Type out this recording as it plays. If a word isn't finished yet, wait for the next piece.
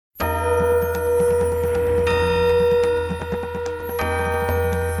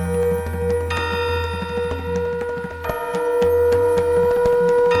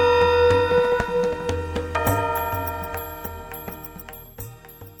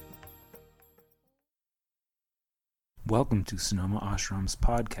Welcome to Sonoma Ashram's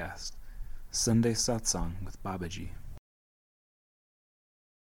podcast, Sunday Satsang with Babaji.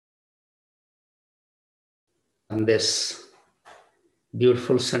 On this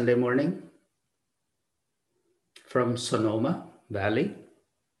beautiful Sunday morning from Sonoma Valley,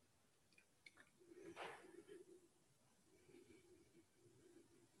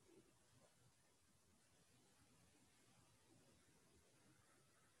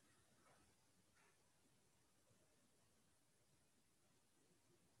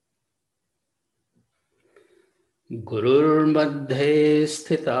 Gurur Madhye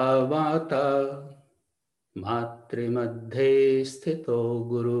Sthita Mata Matri Madhye Sthito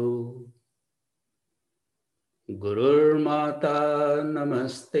Guru Gurur Mata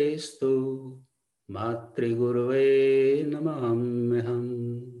Namastestu Matri Guruve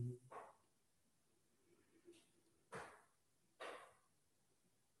Namaham.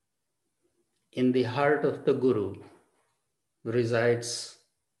 In the heart of the Guru resides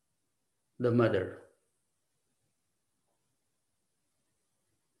the mother.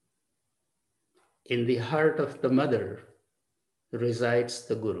 In the heart of the mother resides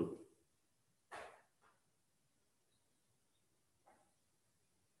the Guru.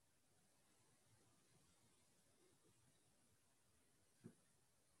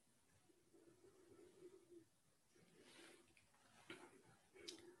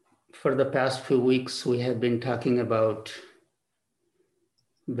 For the past few weeks, we have been talking about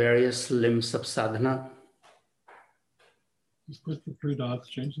various limbs of sadhana. Just click the three dots,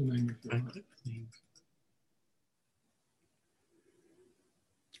 change the name.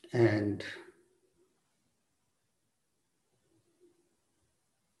 And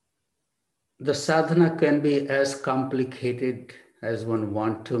the sadhana can be as complicated as one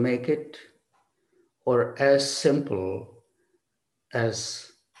wants to make it, or as simple as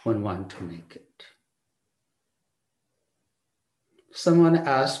one wants to make it. Someone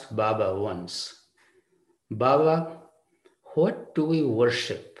asked Baba once, Baba, what do we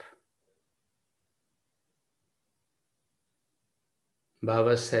worship?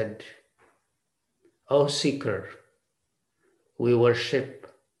 Baba said, O seeker, we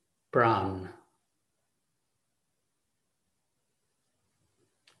worship Pran.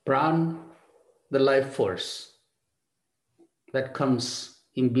 Pran, the life force that comes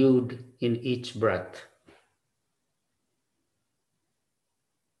imbued in each breath.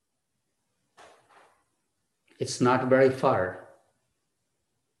 It's not very far.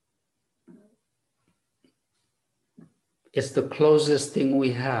 It's the closest thing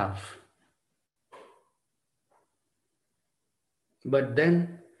we have. But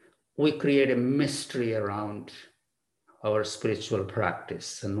then we create a mystery around our spiritual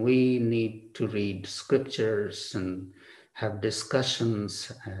practice, and we need to read scriptures and have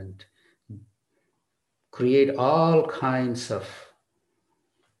discussions and create all kinds of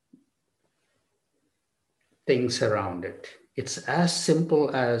things around it. It's as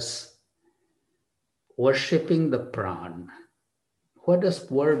simple as worshiping the Pran. What does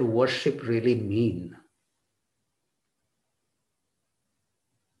the word worship really mean?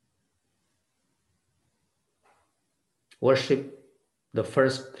 Worship, the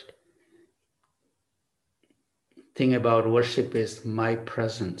first thing about worship is my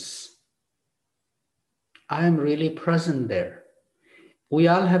presence. I am really present there. We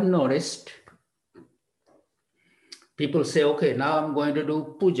all have noticed, people say, okay, now I'm going to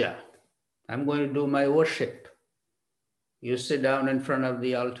do puja. I'm going to do my worship. You sit down in front of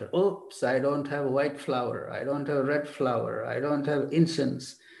the altar. Oops, I don't have white flower. I don't have red flower. I don't have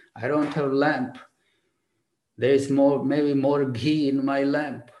incense. I don't have lamp. There is maybe more ghee in my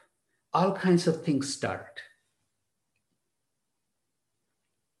lamp. All kinds of things start.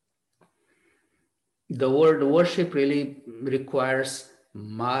 The word worship really requires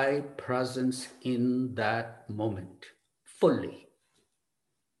my presence in that moment, fully.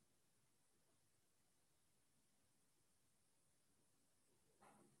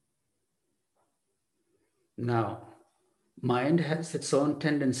 Now, mind has its own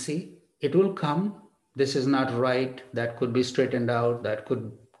tendency. It will come. This is not right. That could be straightened out. That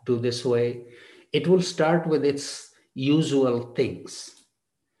could do this way. It will start with its usual things.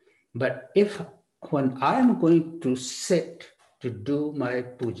 But when I'm going to sit to do my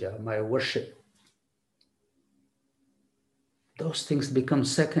puja, my worship, those things become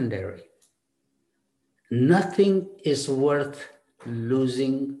secondary. Nothing is worth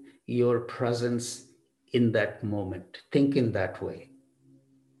losing your presence in that moment. Think in that way.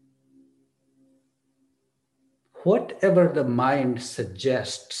 Whatever the mind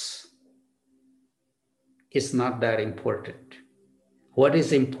suggests is not that important. What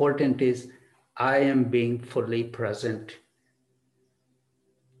is important is I am being fully present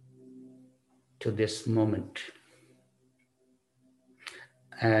to this moment.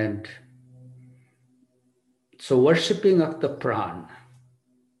 And so worshipping of the pran,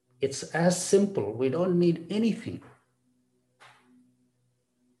 it's as simple. We don't need anything.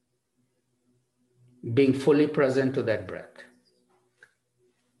 Being fully present to that breath.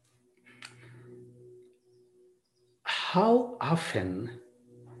 How often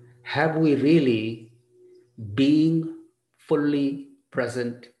have we really been fully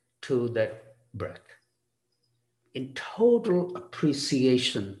present to that breath? In total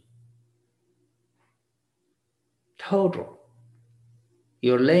appreciation. Total.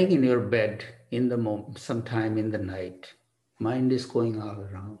 You're laying in your bed in the moment, sometime in the night. Mind is going all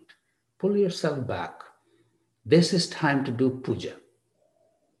around. Pull yourself back. This is time to do puja.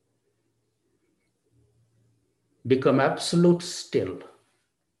 Become absolute still.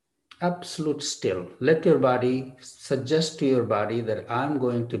 Absolute still. Let your body suggest to your body that I'm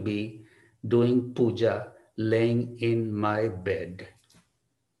going to be doing puja laying in my bed.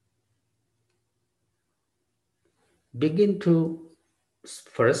 Begin to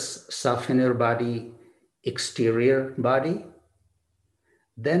first soften your body, exterior body,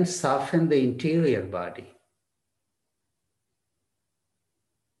 then soften the interior body.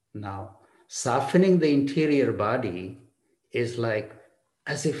 Now, softening the interior body is like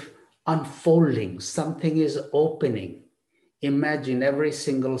as if unfolding, something is opening. Imagine every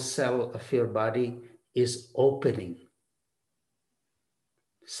single cell of your body is opening.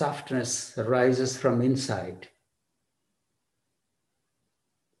 Softness arises from inside.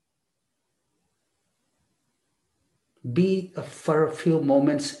 Be for a few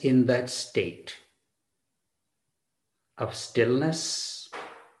moments in that state of stillness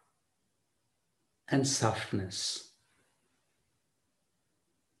and softness.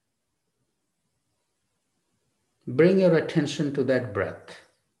 Bring your attention to that breath.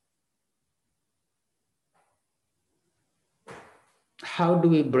 How do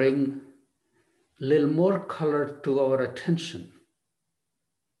we bring a little more color to our attention?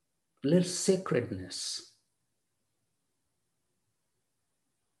 A little sacredness.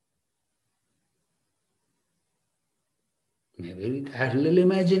 Maybe add a little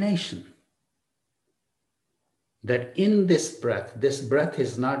imagination. That in this breath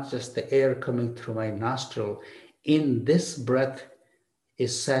is not just the air coming through my nostril. In this breath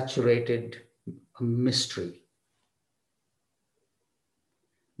is saturated a mystery.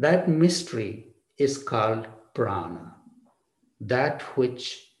 That mystery is called prana, that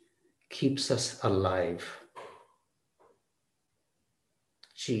which keeps us alive.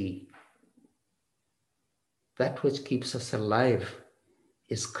 Chi, that which keeps us alive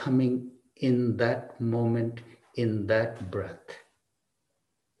is coming in that moment, in that breath.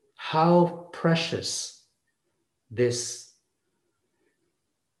 How precious this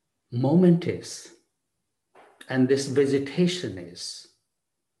moment is, and this visitation is.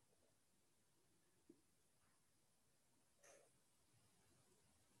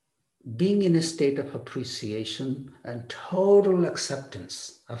 Being in a state of appreciation and total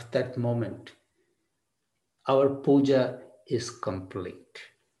acceptance of that moment, our puja is complete.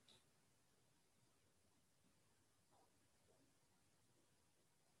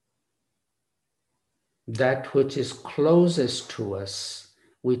 That which is closest to us,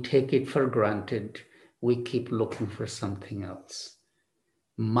 we take it for granted. We keep looking for something else.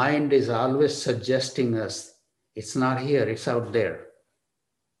 Mind is always suggesting us, it's not here, it's out there.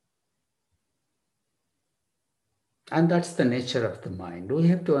 And that's the nature of the mind. We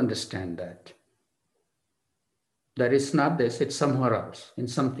have to understand that. That it's not this, it's somewhere else, in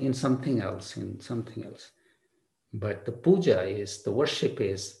something else. But the puja is, the worship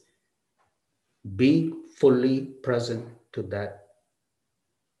is being fully present to that,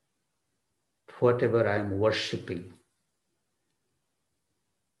 whatever I'm worshiping.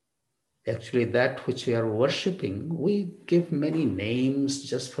 Actually, that which we are worshiping, we give many names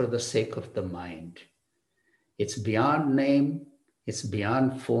just for the sake of the mind. It's beyond name, it's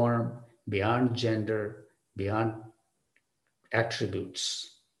beyond form, beyond gender, beyond attributes.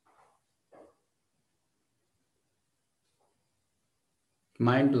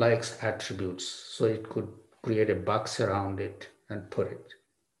 Mind likes attributes, so it could create a box around it and put it.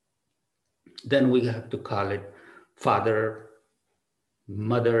 Then we have to call it father,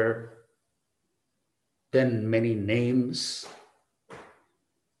 mother, then many names.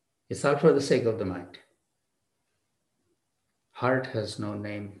 It's all for the sake of the mind. Heart has no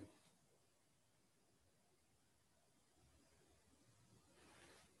name.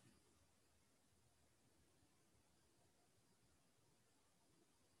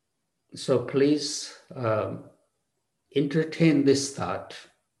 So please entertain this thought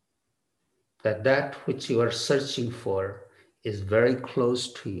that that which you are searching for is very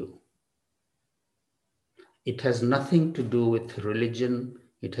close to you. It has nothing to do with religion.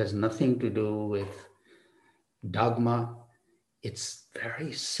 It has nothing to do with dogma. It's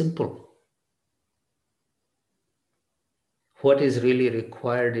very simple. What is really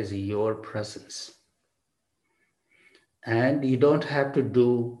required is your presence. And you don't have to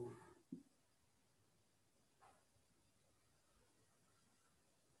do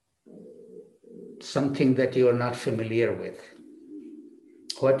something that you are not familiar with.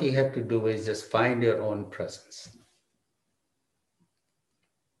 What you have to do is just find your own presence.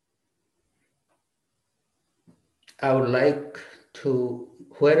 I would like to,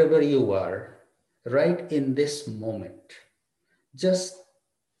 wherever you are, right in this moment, just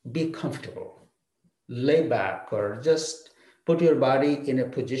be comfortable. Lay back or just put your body in a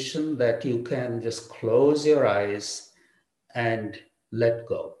position that you can just close your eyes and let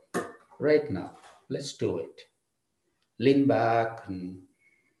go. Right now, let's do it. Lean back and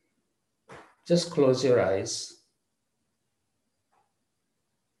just close your eyes.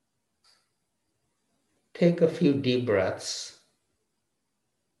 Take a few deep breaths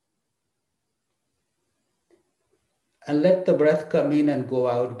and let the breath come in and go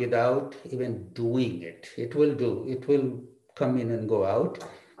out without even doing it. It will come in and go out,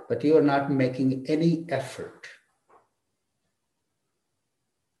 but you are not making any effort.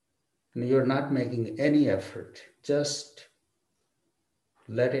 You're not making any effort. Just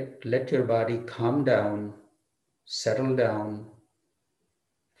let your body calm down, settle down,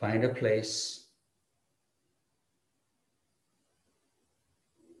 find a place.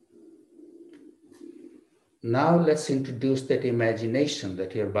 Now let's introduce that imagination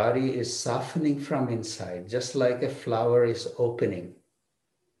that your body is softening from inside, just like a flower is opening.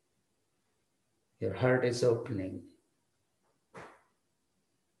 Your heart is opening.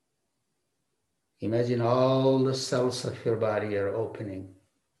 Imagine all the cells of your body are opening.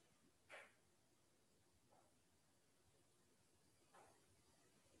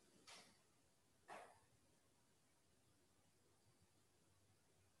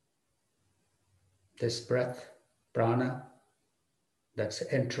 This breath, prana, that's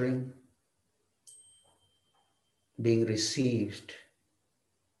entering, being received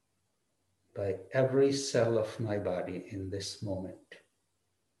by every cell of my body in this moment.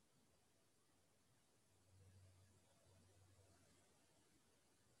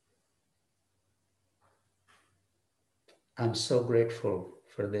 I'm so grateful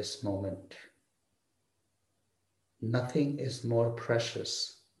for this moment. Nothing is more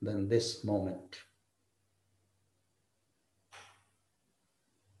precious than this moment.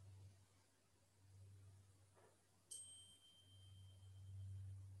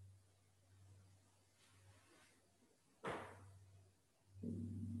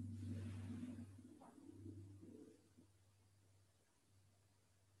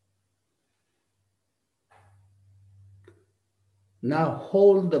 Now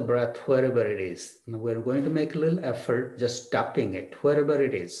hold the breath wherever it is. Now we're going to make a little effort just stopping it wherever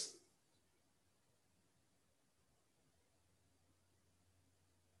it is.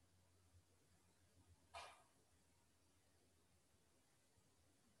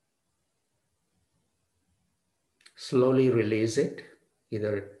 Slowly release it,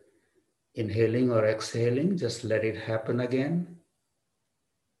 either inhaling or exhaling. Just let it happen again.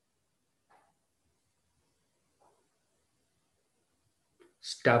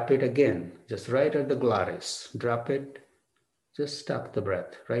 Stop it again, just right at the glottis. Drop it, just stop the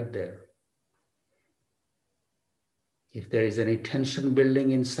breath right there. If there is any tension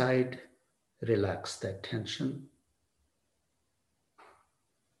building inside, relax that tension.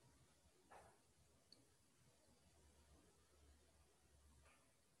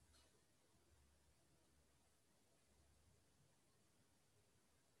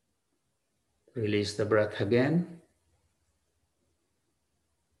 Release the breath again.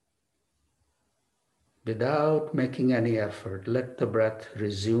 Without making any effort, let the breath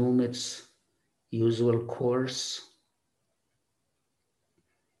resume its usual course.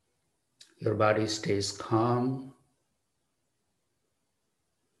 Your body stays calm,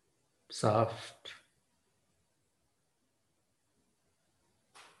 soft.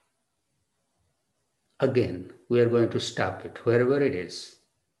 Again, we are going to stop it wherever it is.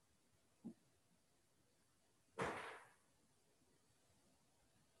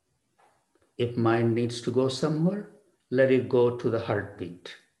 If mind needs to go somewhere, let it go to the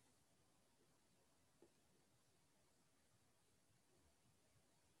heartbeat.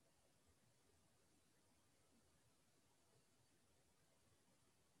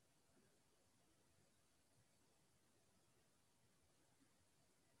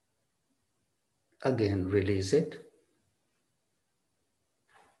 Again, release it.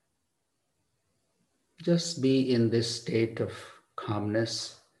 Just be in this state of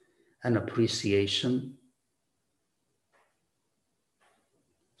calmness and appreciation.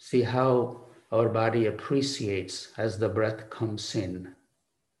 See how our body appreciates as the breath comes in,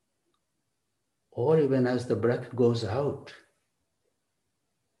 or even as the breath goes out.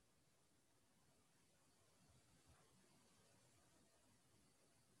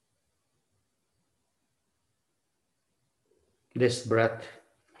 This breath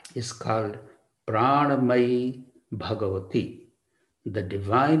is called Pranamayi Bhagavati, the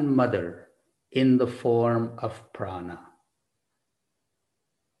Divine Mother in the form of prana.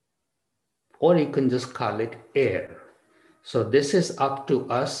 Or you can just call it air. So this is up to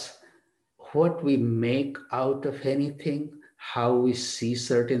us, what we make out of anything, how we see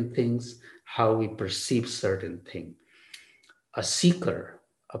certain things, how we perceive certain things. A seeker,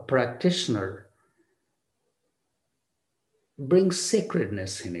 a practitioner, brings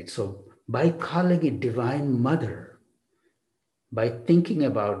sacredness in it. So by calling it Divine Mother, by thinking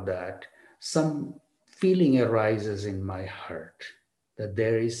about that, some feeling arises in my heart that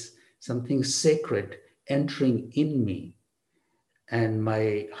there is something sacred entering in me, and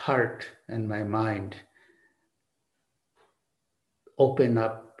my heart and my mind open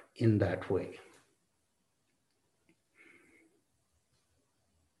up in that way.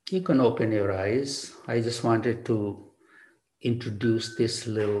 You can open your eyes. I just wanted to introduce this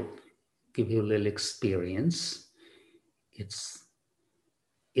little, give you a little experience.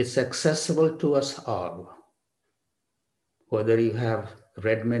 It's accessible to us all. Whether you have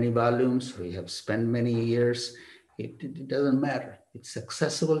read many volumes or you have spent many years, it doesn't matter. It's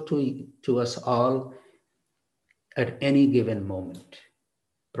accessible to us all at any given moment,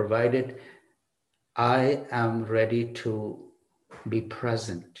 provided I am ready to be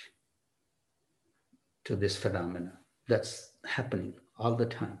present to this phenomena that's happening all the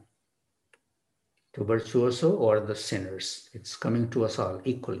time. To virtuoso or the sinners, it's coming to us all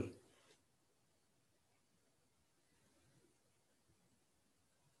equally.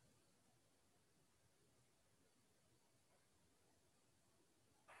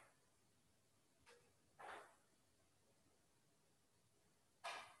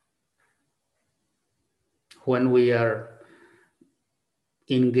 When we are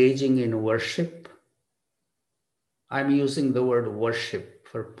engaging in worship, I'm using the word worship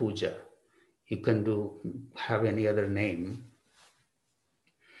for puja. You can have any other name.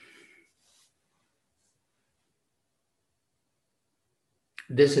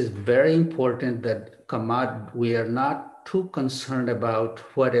 This is very important that we are not too concerned about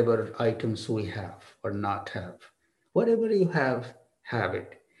whatever items we have or not have. Whatever you have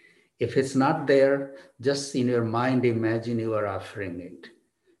it. If it's not there, just in your mind, imagine you are offering it.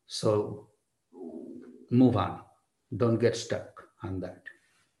 So move on. Don't get stuck on that.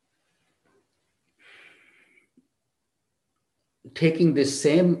 Taking the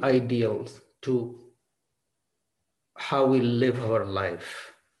same ideals to how we live our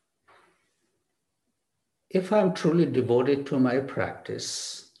life. If I'm truly devoted to my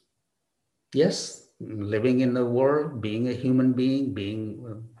practice, yes, living in the world, being a human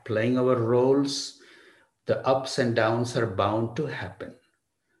being, playing our roles, the ups and downs are bound to happen.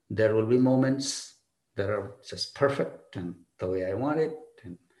 There will be moments that are just perfect and the way I want it,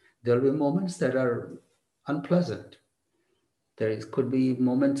 and there will be moments that are unpleasant. Could be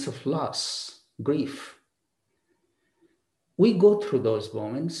moments of loss, grief. We go through those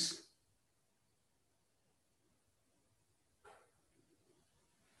moments.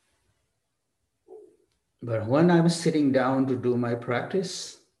 But when I'm sitting down to do my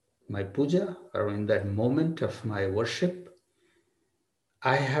practice, my puja, or in that moment of my worship,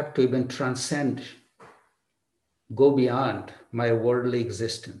 I have to even transcend, go beyond my worldly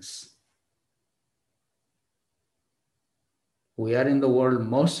existence. We are in the world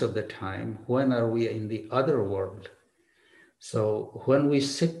most of the time. When are we in the other world? So when we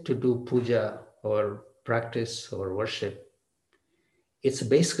sit to do puja or practice or worship, it's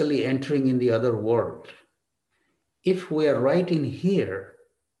basically entering in the other world. If we are right in here,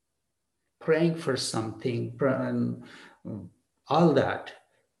 praying for something, all that,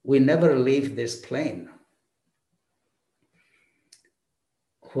 we never leave this plane.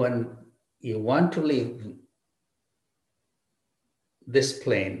 When you want to leave this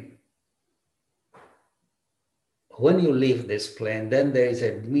plane, when you leave this plane, then there is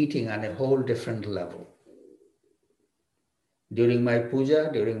a meeting on a whole different level. During my puja,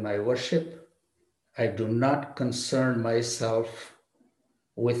 during my worship, I do not concern myself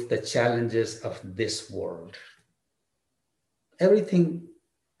with the challenges of this world. Everything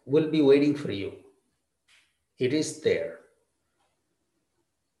will be waiting for you. It is there.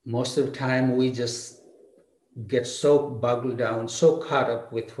 Most of the time we just get so bogged down, so caught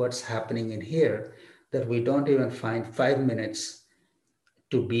up with what's happening in here that we don't even find 5 minutes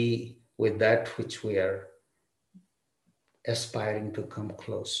to be with that which we are aspiring to come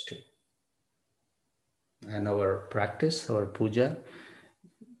close to. And our practice, our puja,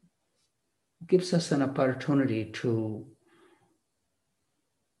 gives us an opportunity to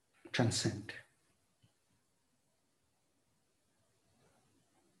transcend.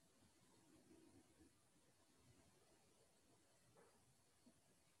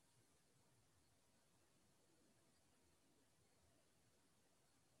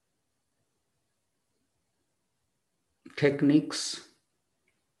 Techniques.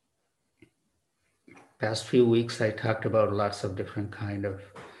 Past few weeks, I talked about lots of different kind of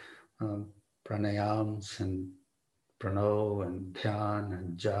pranayams and prano and dhyan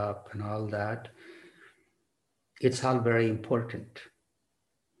and jap and all that. It's all very important.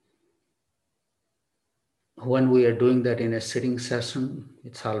 When we are doing that in a sitting session,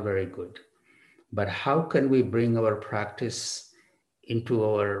 it's all very good. But how can we bring our practice into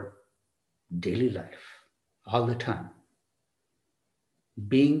our daily life all the time?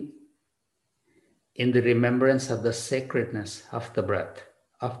 Being in the remembrance of the sacredness of the breath,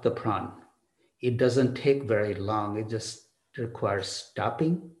 of the pran. It doesn't take very long. It just requires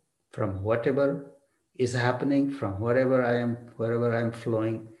stopping from whatever is happening, from wherever I'm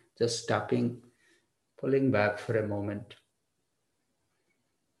flowing, just stopping, pulling back for a moment,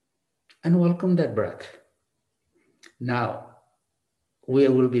 and welcome that breath. Now, we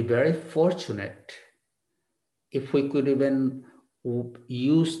will be very fortunate if we could even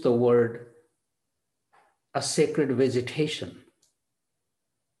use the word a sacred vegetation.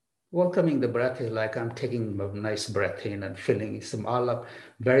 Welcoming the breath is like I'm taking a nice breath in and filling some all up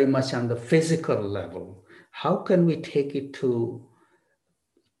very much on the physical level. How can we take it to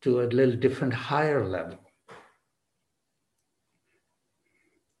a little different, higher level?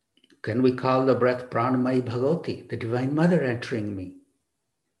 Can we call the breath Pranamai Bhagavati, the Divine Mother entering me?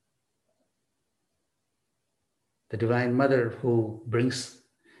 The Divine Mother who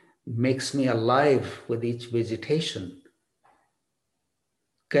makes me alive with each vegetation.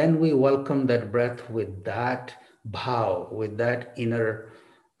 Can we welcome that breath with that bhav, with that inner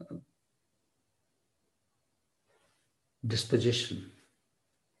disposition?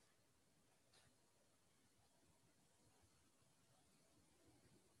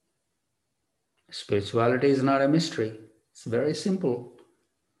 Spirituality is not a mystery. It's very simple.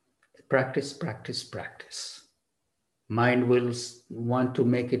 Practice, practice, practice. Mind will want to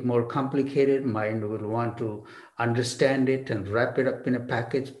make it more complicated. Mind will want to understand it and wrap it up in a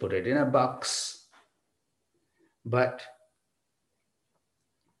package, put it in a box. But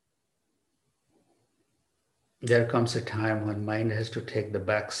there comes a time when mind has to take the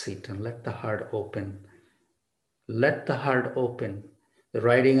back seat and let the heart open. Let the heart open. The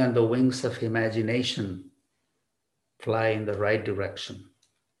riding on the wings of imagination, fly in the right direction.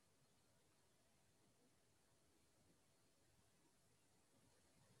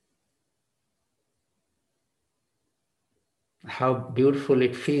 How beautiful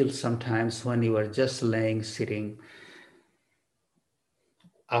it feels sometimes when you are just laying, sitting,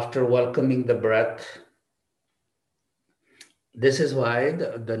 after welcoming the breath. This is why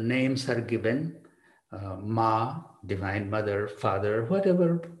the names are given, Ma, Divine Mother, Father,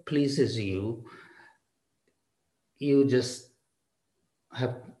 whatever pleases you. You just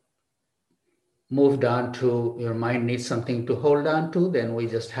have moved on to, your mind needs something to hold on to, then we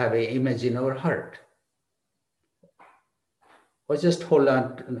just have an image in our heart. Or just hold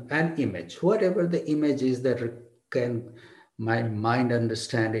on to an image, whatever the image is that can my mind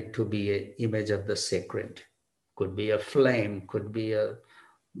understand it to be an image of the sacred. Could be a flame, could be a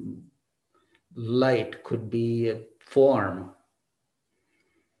light, could be a form.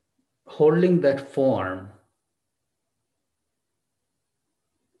 Holding that form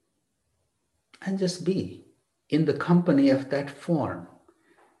and just be in the company of that form.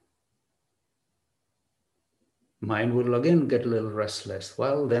 Mind will again get a little restless.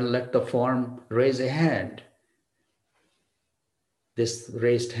 Well, then let the form raise a hand. This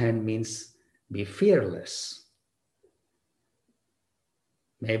raised hand means be fearless.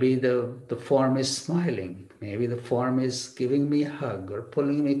 Maybe the form is smiling. Maybe the form is giving me a hug or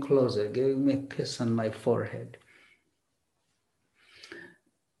pulling me closer, giving me a kiss on my forehead.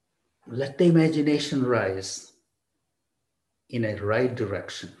 Let the imagination rise in a right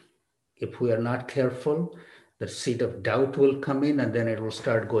direction. If we are not careful, the seed of doubt will come in and then it will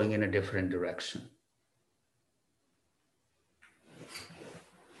start going in a different direction.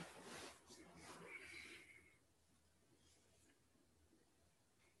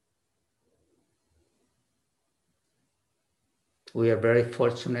 We are very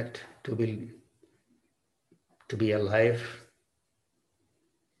fortunate to be alive.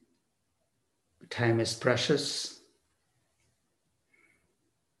 Time is precious.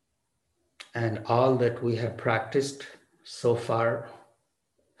 And all that we have practiced so far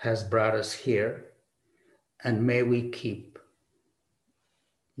has brought us here. And may we keep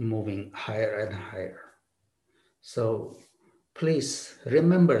moving higher and higher. So please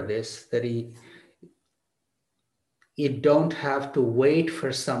remember this, that you don't have to wait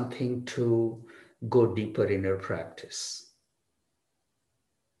for something to go deeper in your practice.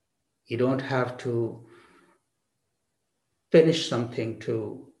 You don't have to finish something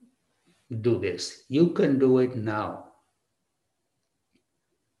to do this. You can do it now.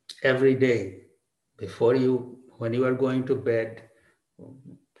 Every day, when you are going to bed,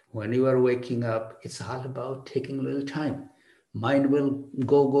 when you are waking up, it's all about taking a little time. Mind will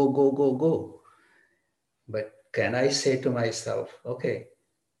go, go, go, go, go. But can I say to myself, okay,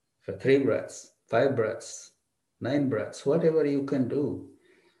 for 3 breaths, 5 breaths, 9 breaths, whatever you can do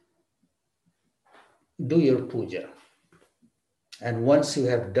your puja. And once you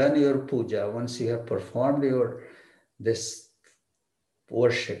have done your puja, once you have performed this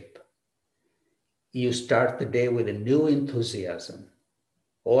worship, you start the day with a new enthusiasm,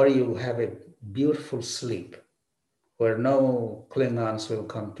 or you have a beautiful sleep where no Klingons will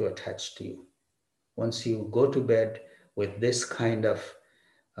come to attach to you. Once you go to bed with this kind of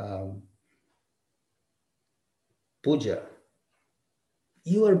puja,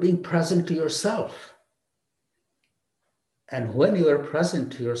 you are being present to yourself. And when you are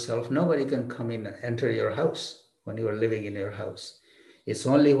present to yourself, nobody can come in and enter your house when you are living in your house. It's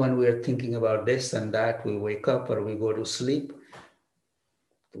only when we are thinking about this and that, we wake up or we go to sleep,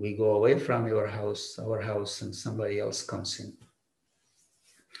 we go away from our house, and somebody else comes in.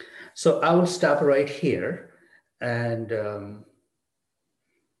 So I will stop right here. And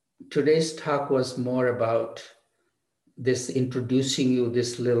today's talk was more about introducing you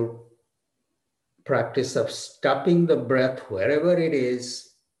this little practice of stopping the breath wherever it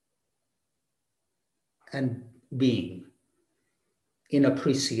is and being in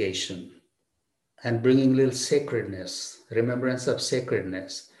appreciation and bringing little sacredness, remembrance of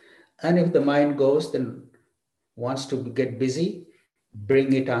sacredness. And if the mind goes, then wants to get busy,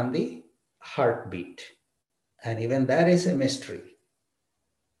 bring it on the heartbeat. And even that is a mystery.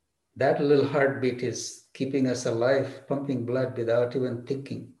 That little heartbeat is keeping us alive, pumping blood without even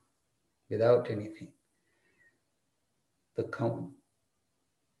thinking, without anything. The